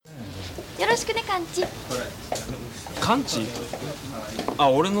よろしくねカンチ。カンチ？あ、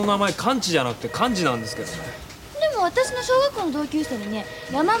俺の名前カンチじゃなくて漢字なんですけど。でも私の小学校の同級生にね、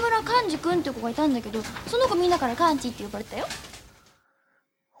山村寛治君って子がいたんだけど、その子みんなからカンチって呼ばれたよ。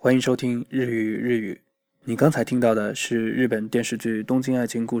欢迎收听日语日语。你刚才听到的是日本电视剧《东京爱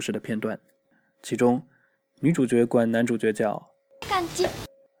情故事》的片段，其中女主角管男主角叫カンチ，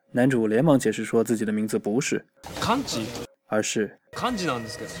男主连忙解释说自己的名字不是漢字，而是漢字なんで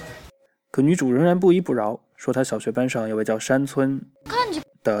すけど。可女主仍然不依不饶，说她小学班上有位叫山村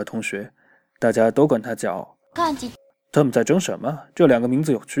的同学，大家都管他叫カンチ。他们在争什么？这两个名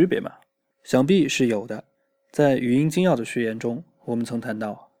字有区别吗？想必是有的。在语音精要的序言中，我们曾谈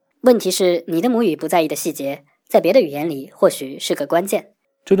到，问题是你的母语不在意的细节，在别的语言里或许是个关键。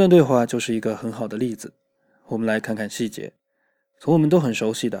这段对话就是一个很好的例子。我们来看看细节，从我们都很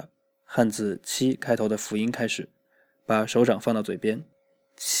熟悉的汉字七开头的辅音开始，把手掌放到嘴边，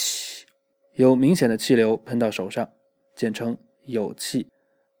气，有明显的气流喷到手上，简称有气。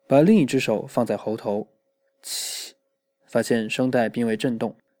把另一只手放在喉头，气，发现声带并未震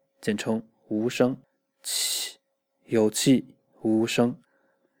动，简称无声，气，有气无声。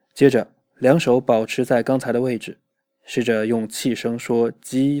接着两手保持在刚才的位置，试着用气声说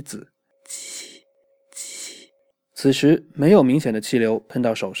鸡字，鸡鸡。此时没有明显的气流喷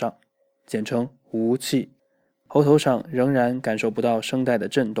到手上，简称无气。喉头上仍然感受不到声带的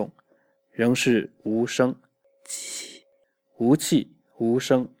震动，仍是无声，鸡，无气无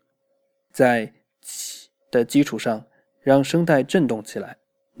声。在鸡的基础上让声带震动起来，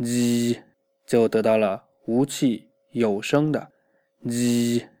鸡，就得到了无气有声的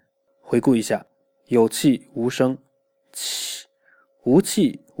鸡。回顾一下，有气无声，气，无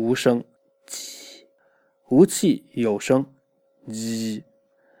气无声，气，无气有声，鸡，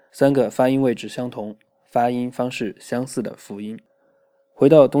三个发音位置相同、发音方式相似的辅音。回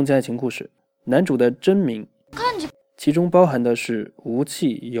到东京爱情故事，男主的真名其中包含的是无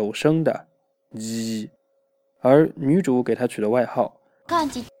气有声的鸡，而女主给他取的外号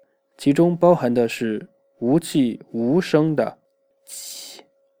其中包含的是无气无声的鸡。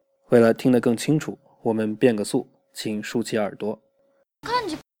为了听得更清楚，我们变个速，请竖起耳朵。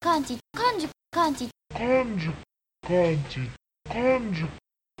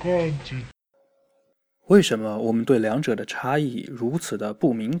为什么我们对两者的差异如此的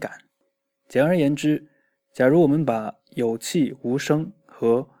不敏感？简而言之，假如我们把有气无声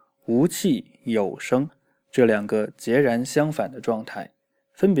和无气有声这两个截然相反的状态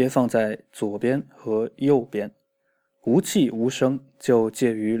分别放在左边和右边，无气无声就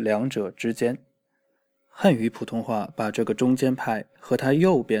介于两者之间。汉语普通话把这个中间派和它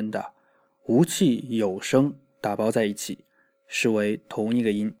右边的无气有声打包在一起，视为同一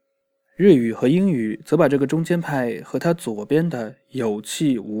个音。日语和英语则把这个中间派和它左边的有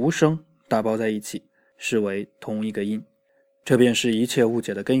气无声打包在一起，视为同一个音。这便是一切误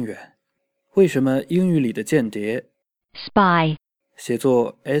解的根源。为什么英语里的间谍 spy 写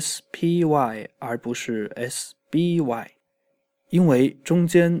作 spy 而不是 sby？ 因为中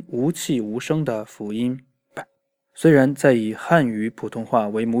间无气无声的辅音 p， 虽然在以汉语普通话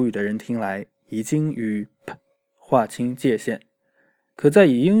为母语的人听来已经与 p 划清界限，可在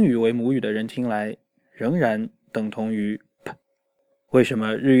以英语为母语的人听来仍然等同于 p。 为什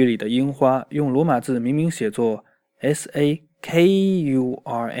么日语里的樱花用罗马字明明写作 sakura，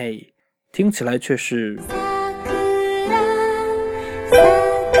 听起来却是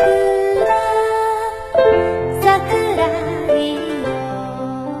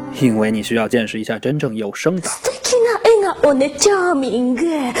因为你需要见识一下真正有声的。笑ねチャーミング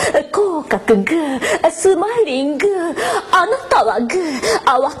口角グースマイリングあなたはグ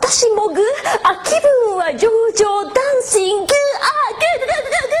ー私もグー気分は上々ダンシンググー